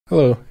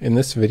Hello, in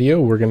this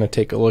video we're going to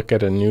take a look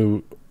at a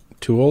new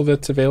tool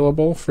that's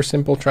available for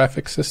Simple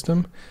Traffic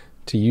System.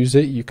 To use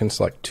it, you can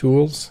select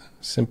Tools,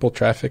 Simple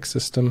Traffic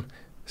System,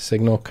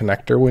 Signal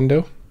Connector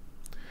window.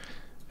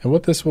 And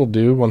what this will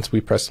do once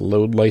we press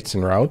Load Lights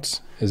and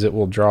Routes is it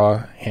will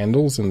draw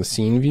handles in the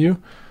scene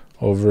view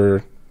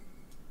over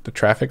the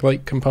traffic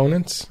light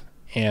components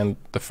and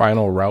the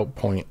final route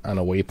point on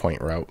a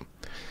waypoint route.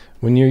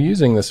 When you're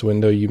using this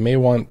window, you may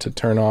want to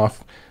turn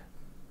off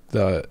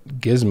the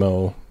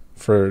gizmo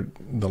for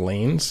the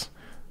lanes.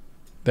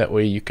 That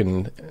way you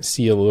can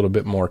see a little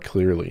bit more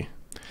clearly.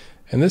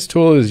 And this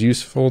tool is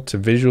useful to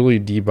visually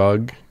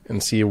debug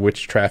and see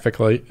which traffic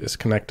light is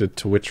connected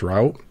to which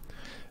route.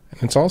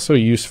 And it's also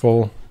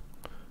useful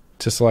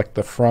to select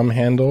the from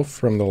handle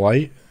from the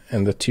light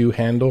and the to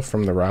handle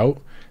from the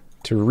route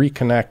to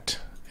reconnect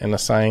and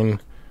assign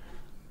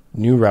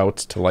new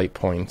routes to light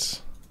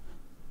points.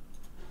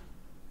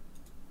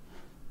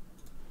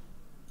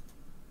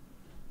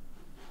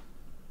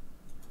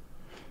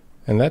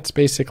 And that's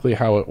basically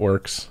how it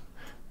works.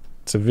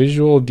 It's a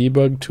visual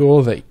debug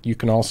tool that you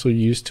can also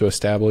use to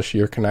establish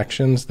your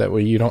connections. That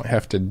way you don't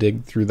have to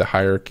dig through the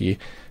hierarchy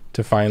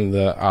to find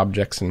the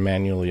objects and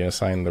manually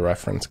assign the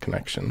reference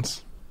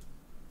connections.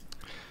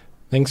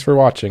 Thanks for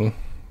watching.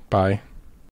 Bye.